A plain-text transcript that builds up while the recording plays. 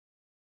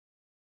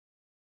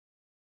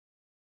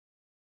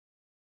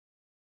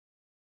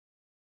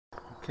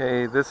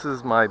Okay, this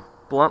is my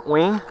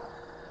Bluntwing.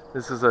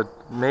 This is a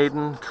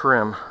Maiden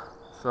trim,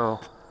 so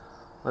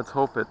let's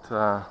hope it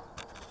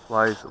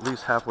flies at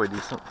least halfway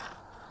decent.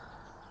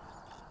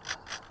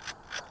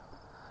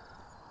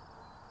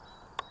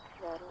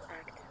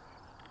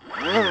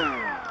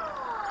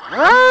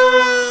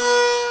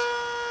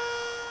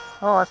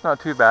 Oh, that's not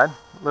too bad.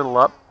 Little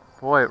up.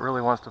 Boy, it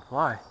really wants to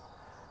fly.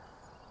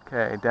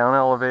 Okay, down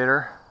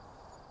elevator.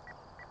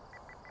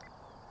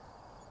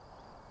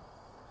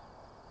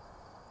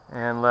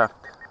 And left.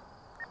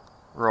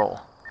 Roll.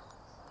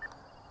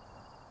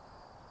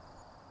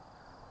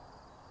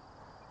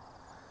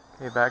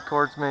 Okay, back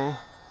towards me.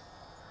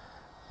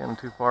 Getting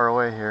too far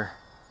away here.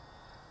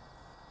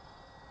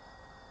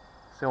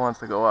 Still wants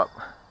to go up.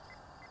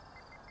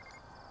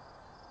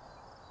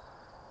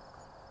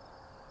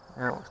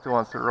 And it still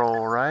wants to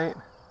roll right.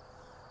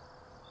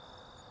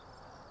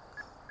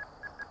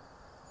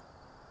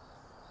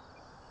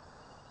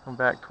 Come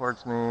back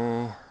towards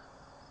me.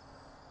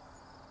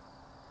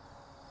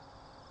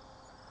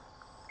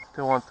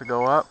 Still wants to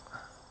go up.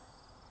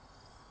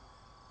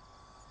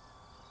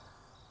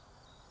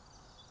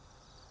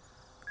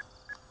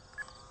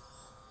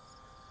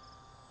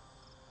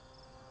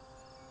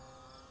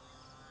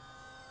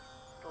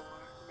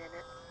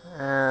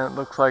 And it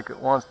looks like it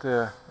wants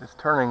to, it's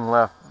turning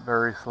left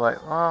very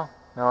slightly. Well,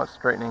 now it's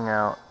straightening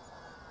out.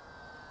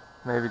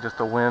 Maybe just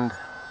a wind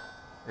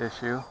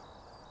issue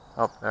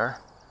up there.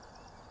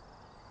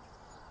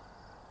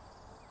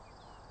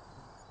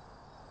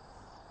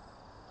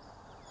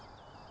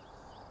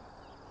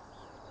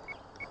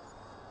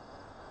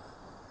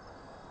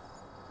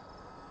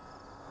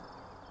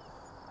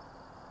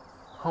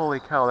 Holy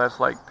cow, that's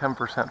like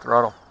 10%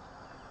 throttle.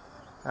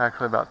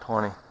 Actually about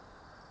 20.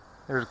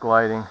 There's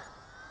gliding.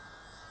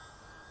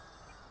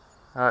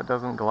 It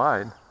doesn't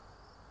glide.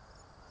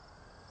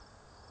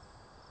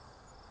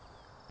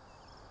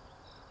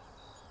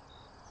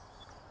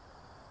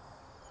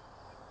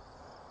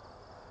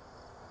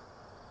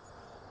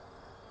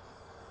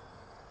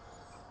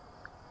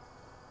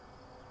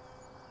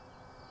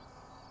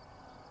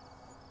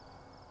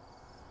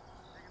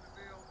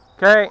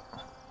 Okay.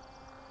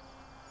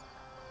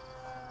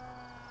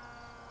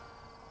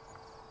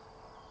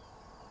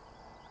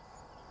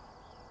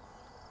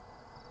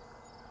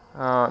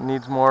 It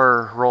needs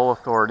more roll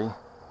authority.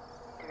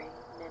 3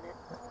 minutes.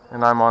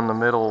 And I'm on the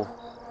middle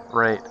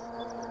rate.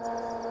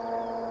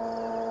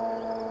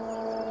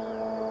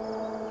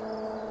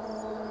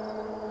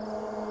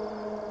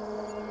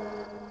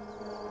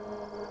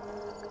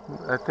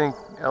 I think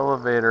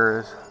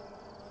elevator is...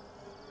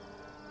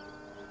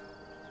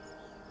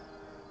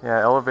 Yeah,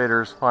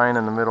 elevator is fine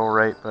in the middle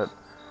rate, but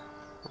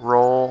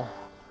roll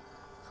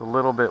is a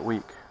little bit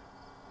weak.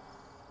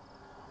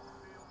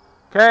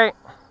 Okay.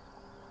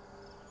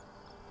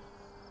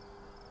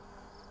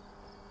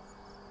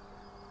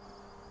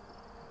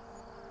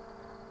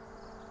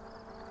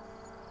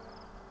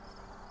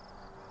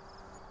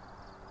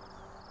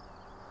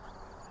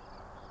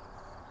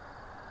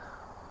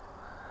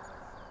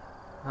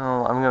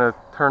 Oh, I'm going to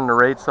turn the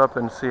rates up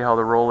and see how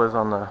the roll is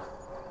on the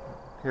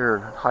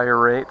higher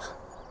rates.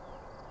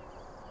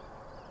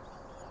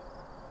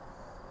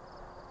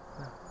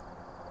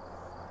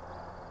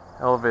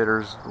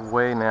 Elevator's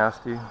way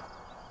nasty,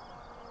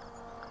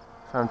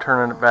 so I'm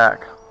turning it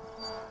back.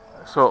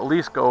 So at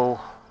least go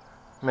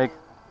make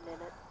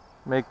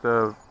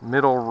the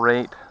middle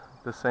rate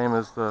the same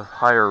as the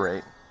higher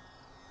rate.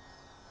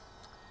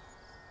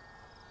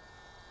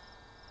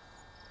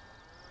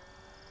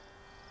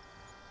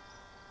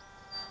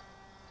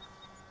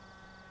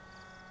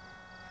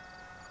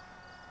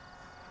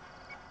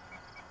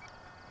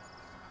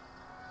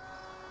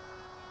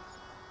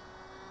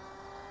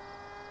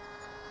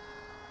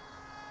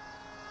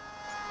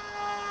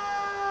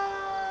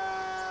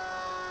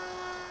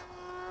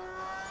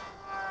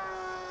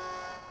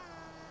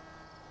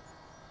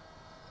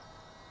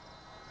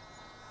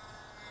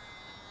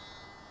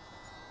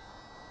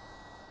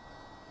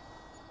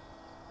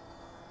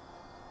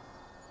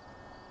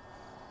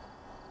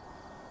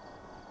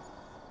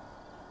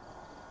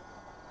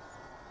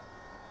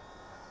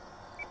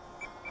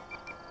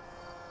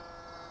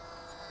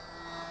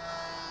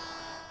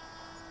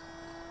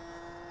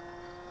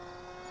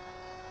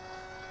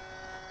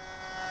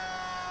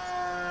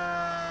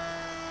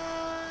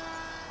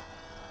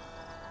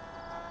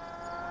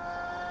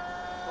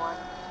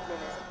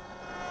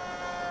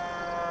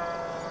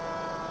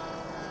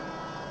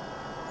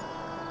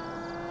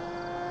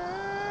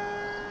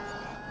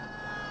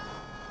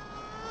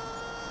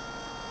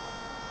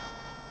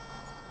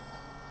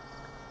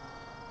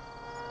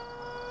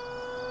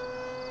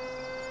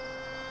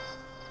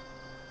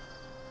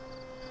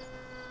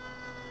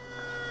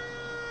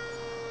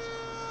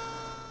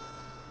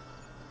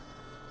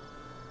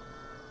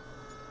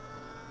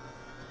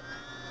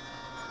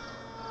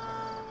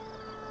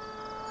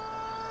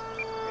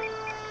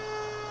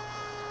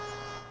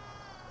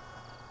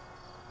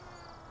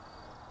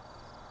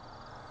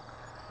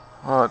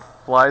 Well, it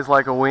flies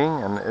like a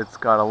wing and it's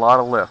got a lot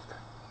of lift.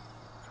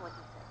 26.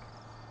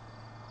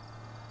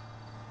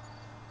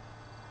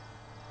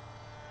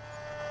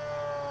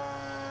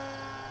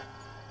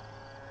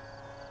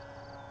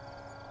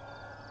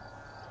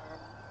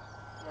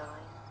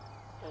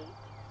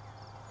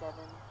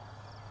 7,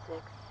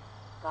 6,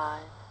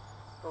 5,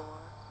 4,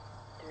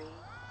 3,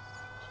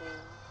 2,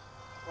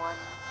 1,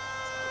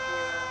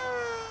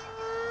 0.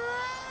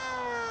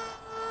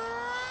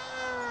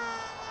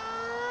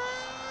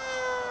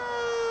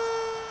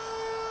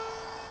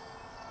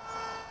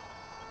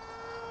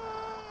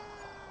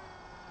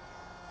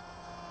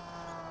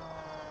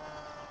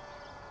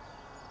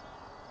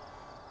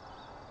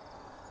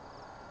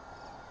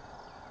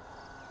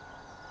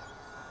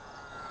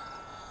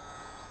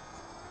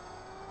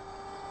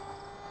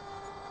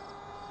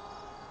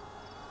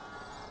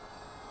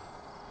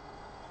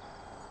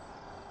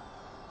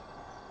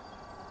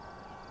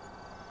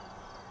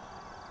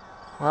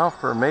 Well,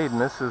 for a maiden,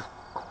 this is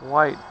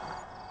quite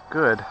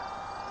good.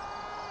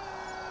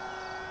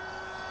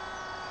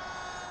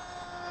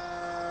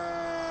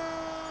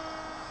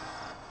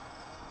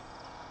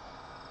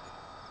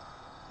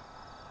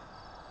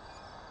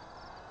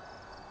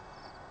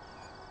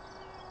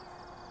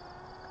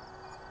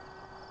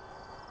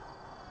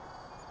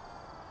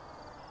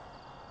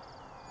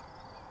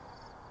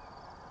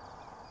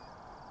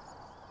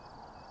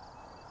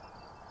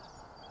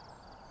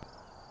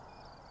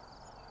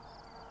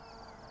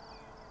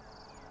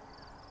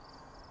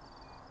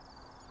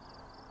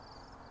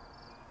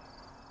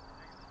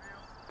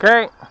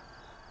 Okay.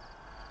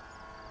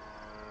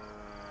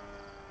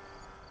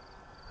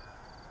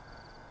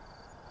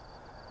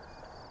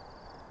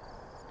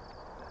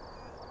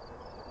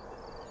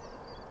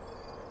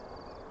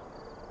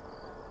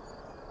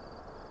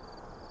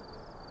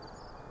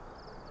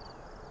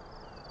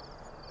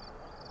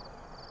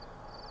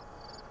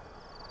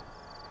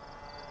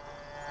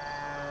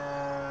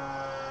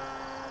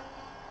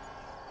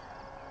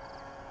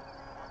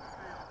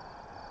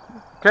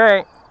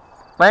 Okay.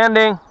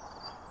 Landing.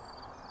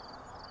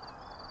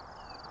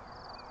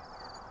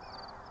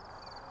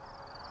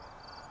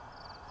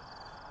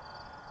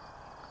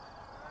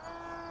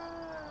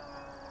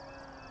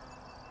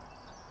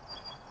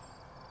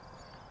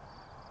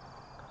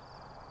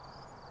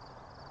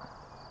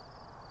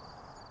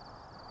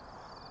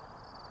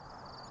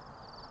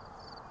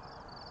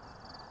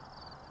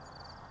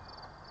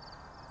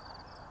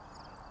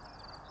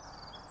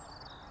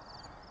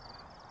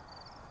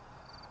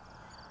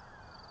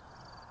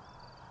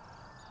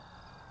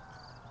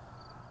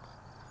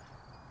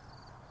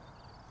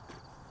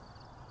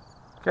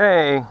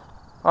 Okay,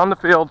 on the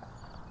field.